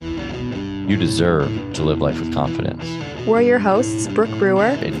You deserve to live life with confidence. We're your hosts, Brooke Brewer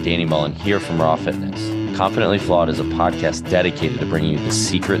and Danny Mullen here from Raw Fitness. Confidently Flawed is a podcast dedicated to bringing you the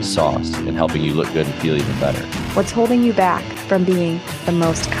secret sauce and helping you look good and feel even better. What's holding you back from being the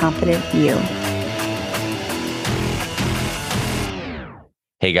most confident you?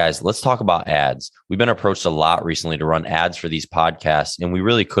 Hey guys, let's talk about ads. We've been approached a lot recently to run ads for these podcasts, and we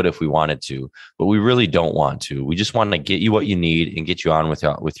really could if we wanted to, but we really don't want to. We just want to get you what you need and get you on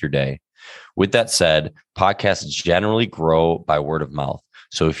with your day. With that said, podcasts generally grow by word of mouth.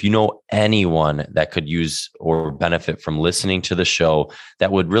 So if you know anyone that could use or benefit from listening to the show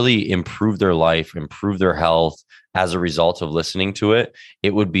that would really improve their life, improve their health as a result of listening to it,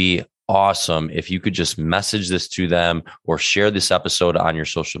 it would be awesome if you could just message this to them or share this episode on your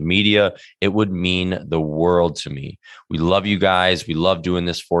social media. It would mean the world to me. We love you guys. We love doing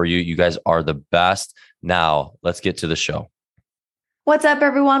this for you. You guys are the best. Now, let's get to the show. What's up,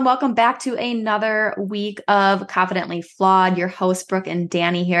 everyone? Welcome back to another week of Confidently Flawed. Your host, Brooke and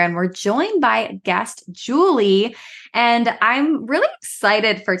Danny here, and we're joined by guest Julie. And I'm really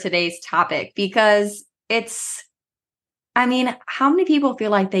excited for today's topic because how many people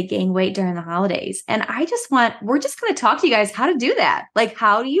feel like they gain weight during the holidays? And we're just going to talk to you guys how to do that. Like,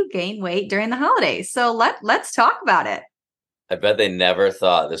 how do you gain weight during the holidays? So let's talk about it. I bet they never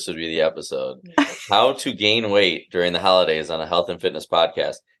thought this would be the episode. How to gain weight during the holidays on a health and fitness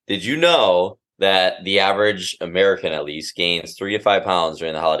podcast. Did you know that the average American, at least, gains 3 to 5 pounds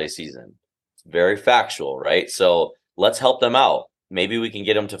during the holiday season? It's very factual, right? So let's help them out. Maybe we can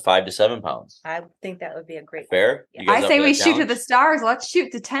get them to 5 to 7 pounds. I think that would be a great fair. I say we shoot to the stars. Let's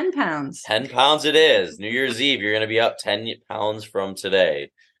shoot to 10 pounds. 10 pounds it is. New Year's Eve, you're going to be up 10 pounds from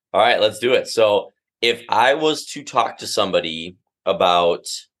today. All right, let's do it. So if I was to talk to somebody about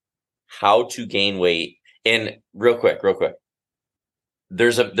how to gain weight, and real quick,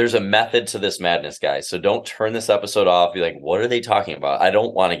 there's a method to this madness, guys. So don't turn this episode off. Be like, what are they talking about? I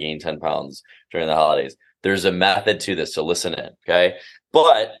don't want to gain 10 pounds during the holidays. There's a method to this, so listen in, okay?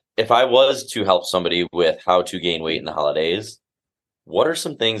 But if I was to help somebody with how to gain weight in the holidays, what are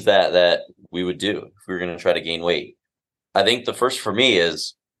some things that we would do if we were going to try to gain weight? I think the first for me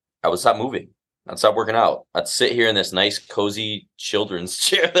is I would stop moving. I'd stop working out. I'd sit here in this nice, cozy children's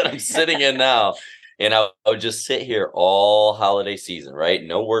chair that I'm sitting in now, and I would just sit here all holiday season, right?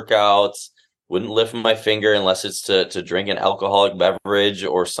 No workouts, wouldn't lift my finger unless it's to drink an alcoholic beverage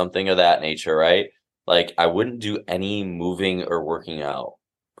or something of that nature, right? Like, I wouldn't do any moving or working out.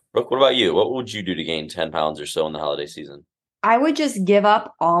 Brooke, what about you? What would you do to gain 10 pounds or so in the holiday season? I would just give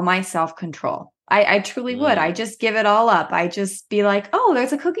up all my self-control. I truly would. I just give it all up. I just be like, oh,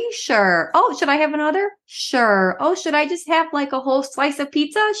 there's a cookie? Sure. Oh, should I have another? Sure. Oh, should I just have like a whole slice of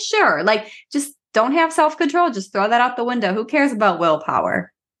pizza? Sure. Like, just don't have self-control. Just throw that out the window. Who cares about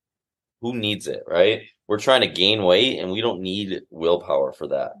willpower? Who needs it, right? We're trying to gain weight and we don't need willpower for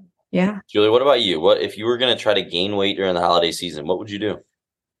that. Yeah. Julie, what about you? What if you were going to try to gain weight during the holiday season? What would you do?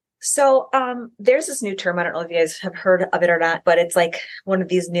 So there's this new term. I don't know if you guys have heard of it or not, but it's like one of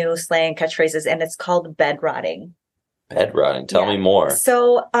these new slang catchphrases, and it's called bed rotting. Bed rotting. Tell me more.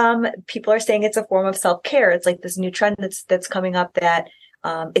 So people are saying it's a form of self-care. It's like this new trend that's coming up that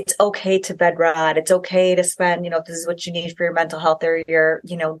it's okay to bed rot. It's okay to spend, if this is what you need for your mental health or your,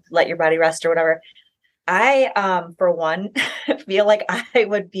 let your body rest or whatever. I, for one, feel like I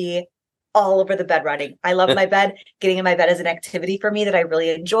would be all over the bed rotting. I love my bed. Getting in my bed is an activity for me that I really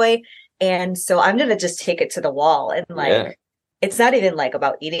enjoy. And so I'm going to just take it to the wall. And It's not even like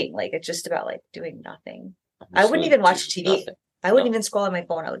about eating. Like, it's just about like doing nothing. I wouldn't even watch TV. Nothing. I wouldn't even scroll on my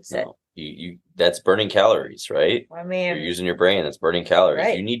phone. I would sit. No. You that's burning calories, right? I mean, you're using your brain. That's burning calories.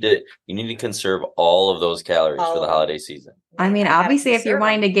 Right. You need to conserve all of those calories for the holiday season. I mean, obviously, if you're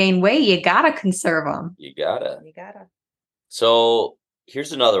wanting to gain weight, you gotta conserve them. You gotta. So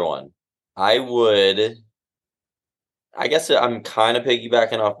here's another one. I guess I'm kind of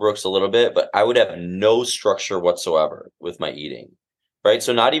piggybacking off Brooks a little bit, but I would have no structure whatsoever with my eating. Right.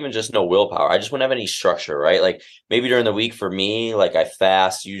 So not even just no willpower. I just wouldn't have any structure. Right. Like maybe during the week for me, like I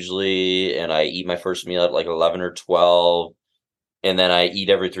fast usually and I eat my first meal at like 11 or 12. And then I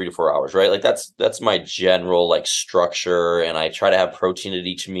eat every 3 to 4 hours. Right. Like that's my general like structure. And I try to have protein at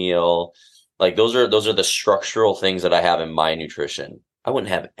each meal. Like those are the structural things that I have in my nutrition. I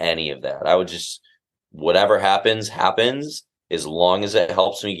wouldn't have any of that. I would just, whatever happens, as long as it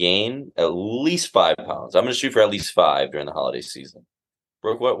helps me gain at least 5 pounds. I'm going to shoot for at least 5 during the holiday season.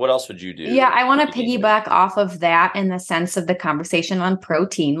 Brooke, what else would you do? Yeah, I want to to gain weight? piggyback off of that in the sense of the conversation on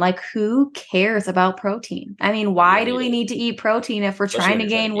protein. Like, who cares about protein? I mean, why do we need to eat protein if we're Especially trying when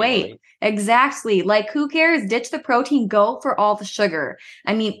to you're gain weight? Exactly. Like, who cares? Ditch the protein, go for all the sugar.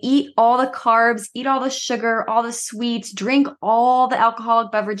 I mean, eat all the carbs, eat all the sugar, all the sweets, drink all the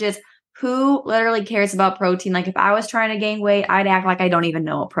alcoholic beverages. Who literally cares about protein? Like, if I was trying to gain weight, I'd act like I don't even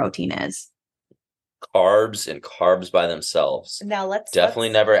know what protein is. Carbs and carbs by themselves. Now Definitely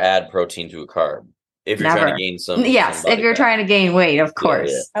never add protein to a carb if you're trying Never. to gain some. Yes, some if you're body fat. trying to gain weight, of Yeah,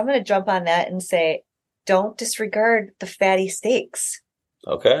 course. yeah. I'm going to jump on that and say, don't disregard the fatty steaks.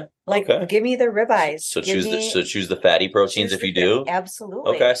 Okay. Like, Okay. give me the ribeyes. So Give me- choose the fatty proteins choose if the you do.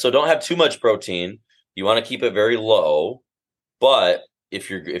 Absolutely. Okay. So don't have too much protein. You want to keep it very low, but if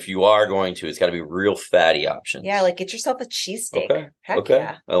you are going to, it's got to be real fatty options. Yeah, like get yourself a cheesesteak. Okay. Heck Okay.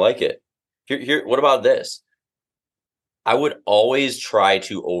 yeah. I like it. Here. What about this? I would always try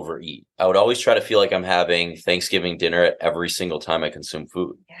to overeat. I would always try to feel like I'm having Thanksgiving dinner at every single time I consume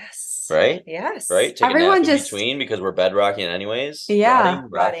food. Yes. Right? Yes. Right? Take Everyone a nap just- in between because we're bed rocking anyways. Yeah.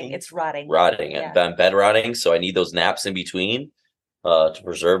 Rotting. It's rotting. Rotting. Yeah. I'm bed rotting, so I need those naps in between to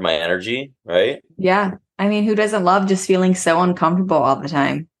preserve my energy, right? Yeah. I mean, who doesn't love just feeling so uncomfortable all the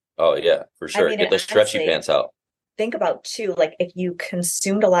time? Oh yeah, for sure. mean, Get the stretchy honestly, pants out. Think about too, like if you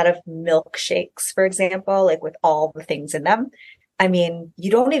consumed a lot of milkshakes, for example, like with all the things in them. I mean,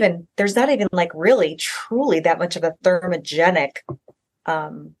 there's not even like really truly that much of a thermogenic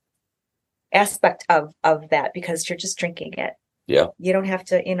aspect of that because you're just drinking it. Yeah. You don't have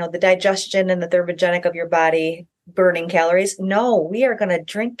to, the digestion and the thermogenic of your body burning calories. No, we are going to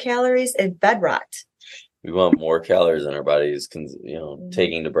drink calories and bed rot. We want more calories in our bodies,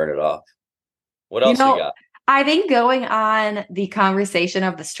 taking to burn it off. What else we got? I think going on the conversation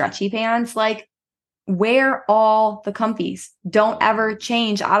of the stretchy pants, like wear all the comfies. Don't ever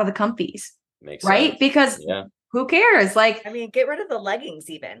change out of the comfies. Makes right? sense. Because who cares? Like, I mean, get rid of the leggings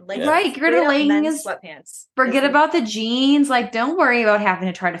even. Like, right, get rid of the leggings, sweatpants. Forget about the jeans. Like, don't worry about having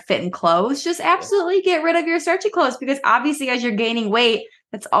to try to fit in clothes. Just absolutely get rid of your stretchy clothes because obviously as you're gaining weight,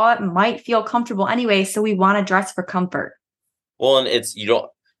 that's all it might feel comfortable anyway. So we want to dress for comfort. Well, and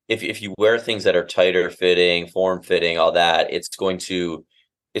if you wear things that are tighter fitting, form fitting, all that, it's going to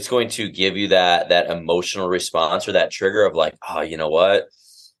give you that emotional response or that trigger of like, oh, you know what?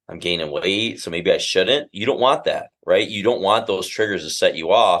 I'm gaining weight, so maybe I shouldn't. You don't want that, right? You don't want those triggers to set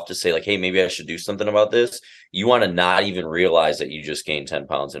you off to say like, hey, maybe I should do something about this. You want to not even realize that you just gained 10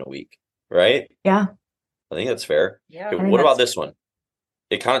 pounds in a week, right? Yeah. I think that's fair. Yeah. Okay, what about this one?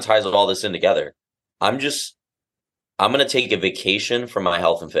 It kind of ties all this in together. I'm going to take a vacation from my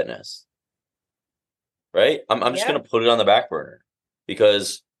health and fitness, right? I'm just going to put it on the back burner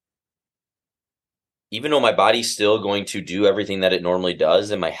because even though my body's still going to do everything that it normally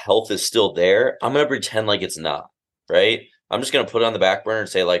does and my health is still there, I'm going to pretend like it's not, right? I'm just going to put it on the back burner and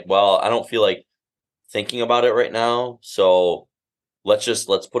say like, well, I don't feel like thinking about it right now. So let's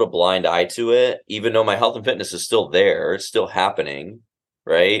put a blind eye to it. Even though my health and fitness is still there, it's still happening,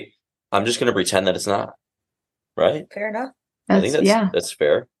 right? I'm just going to pretend that it's not, right? Fair enough. I think that's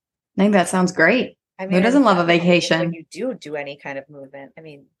fair. I think that sounds great. I mean, who doesn't love a vacation? When you do any kind of movement, I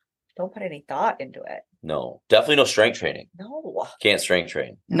mean, don't put any thought into it. No, definitely no strength training. No. Can't strength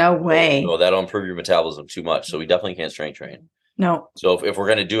train. No way. No, that'll improve your metabolism too much. So we definitely can't strength train. No. So if we're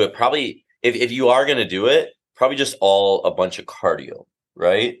going to do it, probably if you are going to do it, probably just all a bunch of cardio,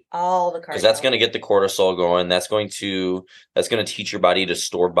 right? All the cardio. Because that's going to get the cortisol going. That's going to teach your body to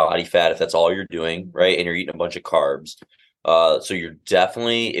store body fat if that's all you're doing, right? And you're eating a bunch of carbs. So you're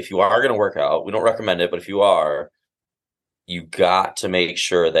definitely, if you are going to work out, we don't recommend it, but if you are, you got to make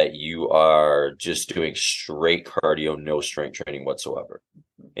sure that you are just doing straight cardio, no strength training whatsoever.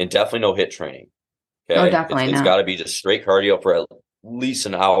 And definitely no HIIT training. Okay? Oh, definitely It's not. got to be just straight cardio for at least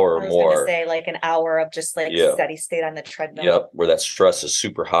an hour or I was more. gonna say like an hour of just like steady state on the treadmill. Yep, where that stress is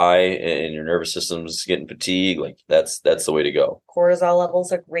super high and your nervous system's getting fatigued. Like that's the way to go. Cortisol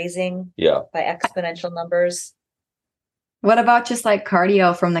levels are raising by exponential numbers. What about just like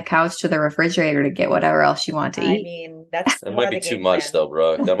cardio from the couch to the refrigerator to get whatever else you want to eat? I mean, that might be too much though,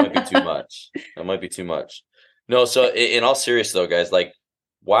 bro. That might be too much. That might be too much. No, so in all seriousness though, guys, like,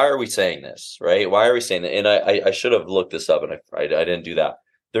 why are we saying this, right? Why are we saying that? And I should have looked this up and I didn't do that.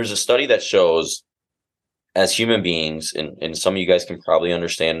 There's a study that shows as human beings, and some of you guys can probably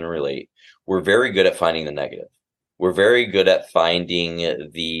understand and relate, we're very good at finding the negative. We're very good at finding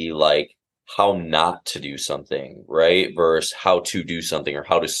the like, how not to do something, right? Versus how to do something or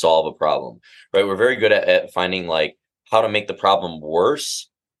how to solve a problem, right? We're very good at finding like how to make the problem worse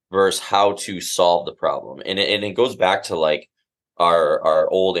versus how to solve the problem. And it goes back to like our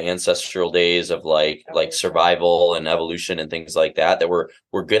old ancestral days of like survival and evolution and things like that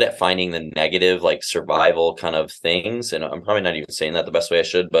we're good at finding the negative like survival kind of things. And I'm probably not even saying that the best way I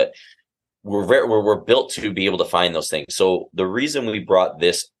should, but we're built to be able to find those things. So the reason we brought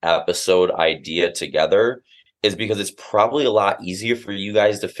this episode idea together is because it's probably a lot easier for you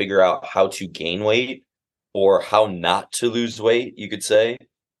guys to figure out how to gain weight or how not to lose weight, you could say,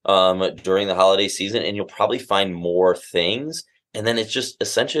 during the holiday season, and you'll probably find more things. And then it's just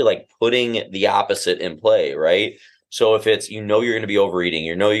essentially like putting the opposite in play, right? So if it's, you're going to be overeating,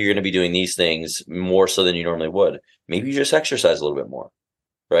 you're going to be doing these things more so than you normally would, maybe you just exercise a little bit more,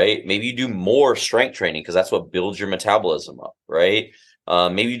 right? Maybe you do more strength training because that's what builds your metabolism up, right?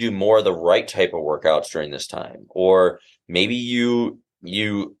 Maybe you do more of the right type of workouts during this time, or maybe you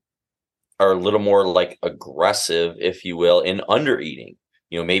are a little more like aggressive, if you will, in under eating.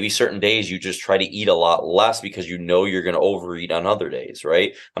 Maybe certain days you just try to eat a lot less because you're going to overeat on other days,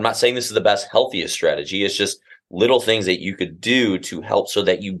 right? I'm not saying this is the best, healthiest strategy. It's just little things that you could do to help so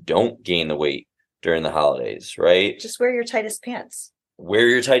that you don't gain the weight during the holidays, right? Just wear your tightest pants. Wear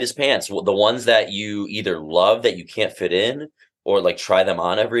your tightest pants. The ones that you either love that you can't fit in, or like try them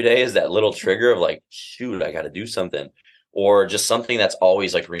on every day is that little trigger of like, shoot, I got to do something. Or just something that's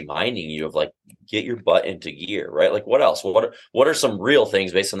always like reminding you of like, get your butt into gear, right? Like what else? What are some real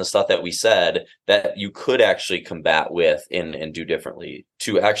things based on the stuff that we said that you could actually combat with and do differently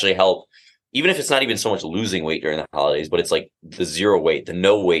to actually help, even if it's not even so much losing weight during the holidays, but it's like the zero weight, the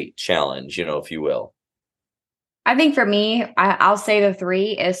no weight challenge, if you will. I think for me, I'll say the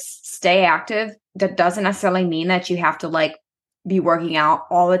 3 is stay active. That doesn't necessarily mean that you have to like be working out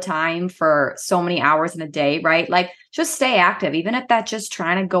all the time for so many hours in a day, right? Like just stay active, even if that's just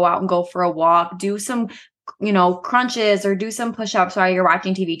trying to go out and go for a walk, do some, crunches or do some push-ups while you're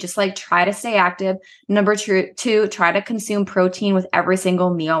watching TV. Just like try to stay active. Number 2, try to consume protein with every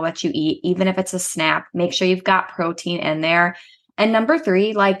single meal that you eat, even if it's a snack. Make sure you've got protein in there. And number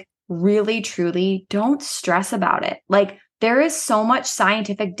 3, like really, truly don't stress about it. Like there is so much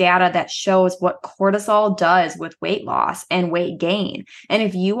scientific data that shows what cortisol does with weight loss and weight gain. And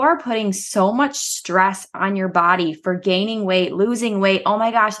if you are putting so much stress on your body for gaining weight, losing weight, oh my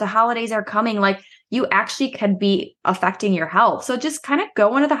gosh, the holidays are coming, like you actually could be affecting your health. So just kind of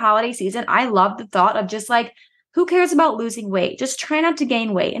go into the holiday season. I love the thought of just like, who cares about losing weight? Just try not to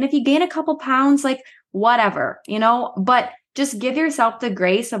gain weight. And if you gain a couple pounds, like whatever, but just give yourself the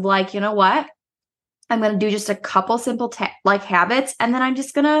grace of like, you know what? I'm going to do just a couple simple habits, and then I'm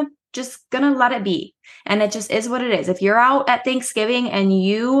just going to let it be. And it just is what it is. If you're out at Thanksgiving and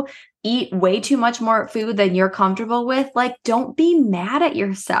you eat way too much more food than you're comfortable with, like, don't be mad at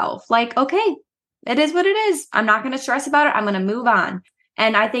yourself. Like, okay, it is what it is. I'm not going to stress about it. I'm going to move on.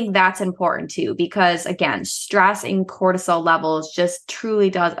 And I think that's important too, because again, stress and cortisol levels just truly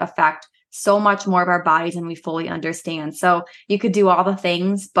does affect so much more of our bodies than we fully understand. So you could do all the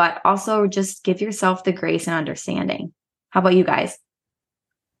things, but also just give yourself the grace and understanding. How about you guys?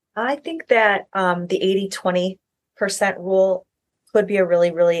 I think that the 80-20% rule could be a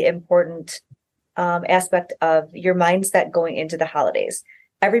really, really important aspect of your mindset going into the holidays.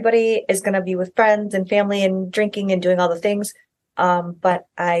 Everybody is going to be with friends and family and drinking and doing all the things. But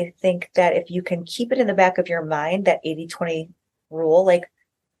I think that if you can keep it in the back of your mind, that 80-20 rule, like,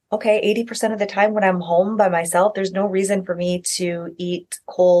 okay, 80% of the time when I'm home by myself, there's no reason for me to eat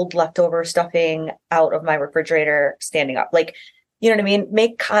cold leftover stuffing out of my refrigerator standing up. Like, you know what I mean?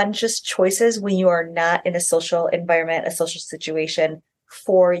 Make conscious choices when you are not in a social environment, a social situation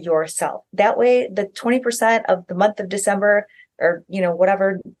for yourself. That way, the 20% of the month of December or,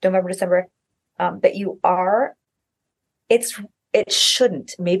 whatever, November, December, that you are, it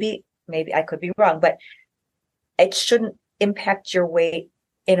shouldn't, maybe I could be wrong, but it shouldn't impact your weight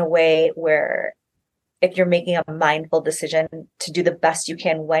in a way where if you're making a mindful decision to do the best you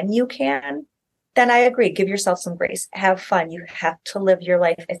can when you can, then I agree. Give yourself some grace. Have fun. You have to live your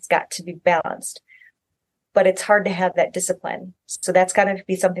life. It's got to be balanced. But it's hard to have that discipline. So that's got to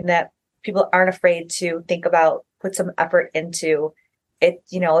be something that people aren't afraid to think about, put some effort into it.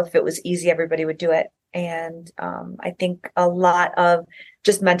 If it was easy, everybody would do it. And I think a lot of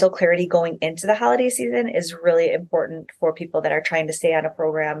just mental clarity going into the holiday season is really important for people that are trying to stay on a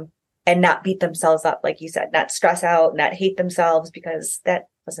program and not beat themselves up, like you said, not stress out, not hate themselves, because that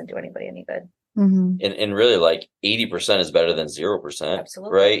doesn't do anybody any good. Mm-hmm. And really, like 80% is better than 0%.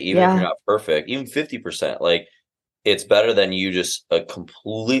 Absolutely. Right? Even if you're not perfect, even 50%, like it's better than you just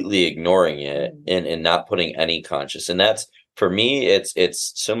completely ignoring it and not putting any conscious. And that's, for me,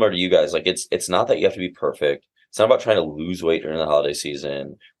 it's similar to you guys. Like it's not that you have to be perfect. It's not about trying to lose weight during the holiday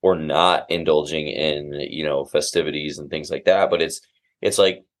season or not indulging in, festivities and things like that. But it's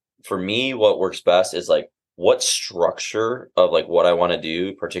like, for me, what works best is like, what structure of like what I want to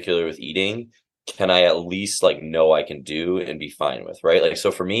do, particularly with eating, can I at least like know I can do and be fine with, right? Like,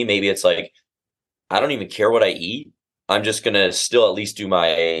 so for me, maybe it's like, I don't even care what I eat. I'm just gonna still at least do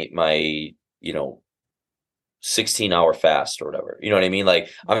my 16-hour fast or whatever. You know what I mean?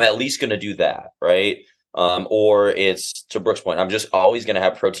 Like, I'm at least gonna do that, right? Or it's, to Brooke's point, I'm just always gonna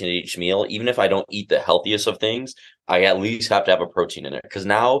have protein at each meal, even if I don't eat the healthiest of things. I at least have to have a protein in it, because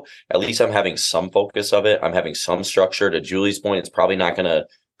now at least I'm having some focus of it. I'm having some structure. To Julie's point, it's probably not gonna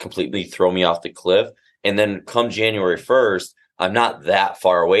completely throw me off the cliff. And then come January 1st, I'm not that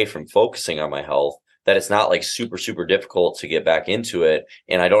far away from focusing on my health that it's not like super, super difficult to get back into it.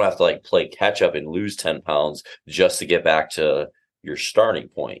 And I don't have to like play catch up and lose 10 pounds just to get back to your starting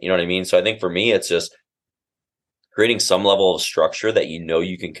point. You know what I mean? So I think for me, it's just creating some level of structure that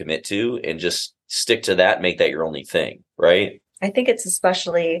you can commit to and just stick to that, make that your only thing, right? I think it's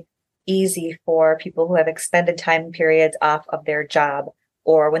especially easy for people who have extended time periods off of their job,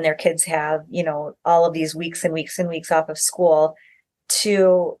 or when their kids have, all of these weeks and weeks and weeks off of school,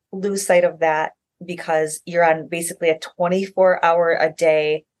 to lose sight of that, because you're on basically a 24-hour a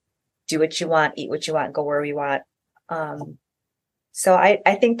day, do what you want, eat what you want, go where we want. So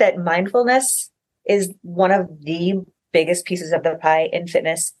I think that mindfulness is one of the biggest pieces of the pie in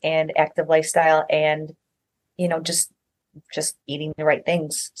fitness and active lifestyle, and, just eating the right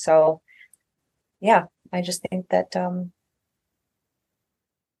things. So yeah, I just think that,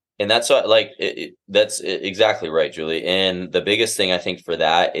 and that's what, like, that's exactly right, Julie. And the biggest thing I think for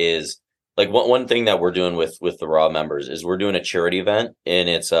that is, like, one thing that we're doing with the Raw members is we're doing a charity event, and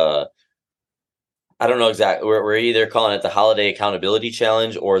it's I don't know exactly, we're either calling it the Holiday Accountability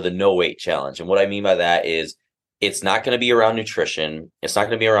Challenge or the No Weight Challenge. And what I mean by that is, it's not going to be around nutrition. It's not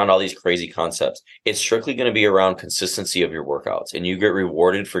going to be around all these crazy concepts. It's strictly going to be around consistency of your workouts, and you get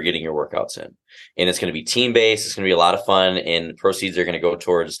rewarded for getting your workouts in. And it's going to be team based. It's going to be a lot of fun, and proceeds are going to go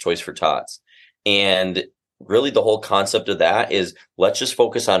towards Toys for Tots. And really, the whole concept of that is, let's just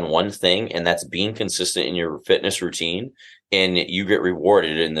focus on one thing, and that's being consistent in your fitness routine, and you get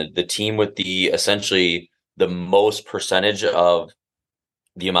rewarded. And the team with essentially the most percentage of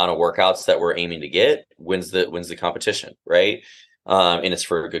the amount of workouts that we're aiming to get wins the competition, right? And it's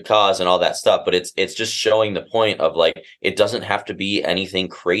for a good cause and all that stuff. But it's just showing the point of, like, it doesn't have to be anything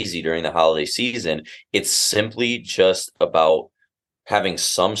crazy during the holiday season. It's simply just about having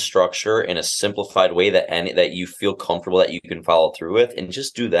some structure in a simplified way that you feel comfortable that you can follow through with, and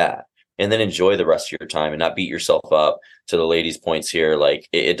just do that. And then enjoy the rest of your time and not beat yourself up. To the ladies' points here, like,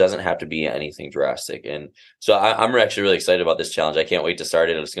 it doesn't have to be anything drastic. And so I'm actually really excited about this challenge. I can't wait to start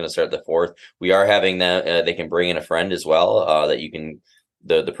it. It's going to start the 4th. We are having them. They can bring in a friend as well. That you can.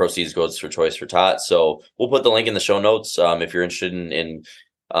 The proceeds goes for Toys for Tots. So we'll put the link in the show notes if you're interested in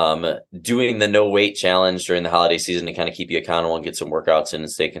doing the No Weight Challenge during the holiday season to kind of keep you accountable and get some workouts in and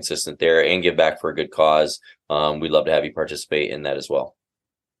stay consistent there and give back for a good cause. We'd love to have you participate in that as well.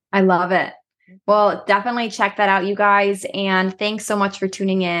 I love it. Well, definitely check that out, you guys. And thanks so much for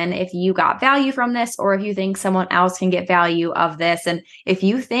tuning in. If you got value from this, or if you think someone else can get value of this, and if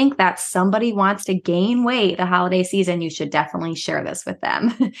you think that somebody wants to gain weight the holiday season, you should definitely share this with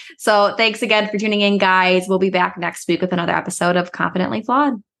them. So thanks again for tuning in, guys. We'll be back next week with another episode of Confidently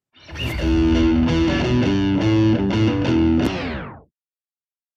Flawed.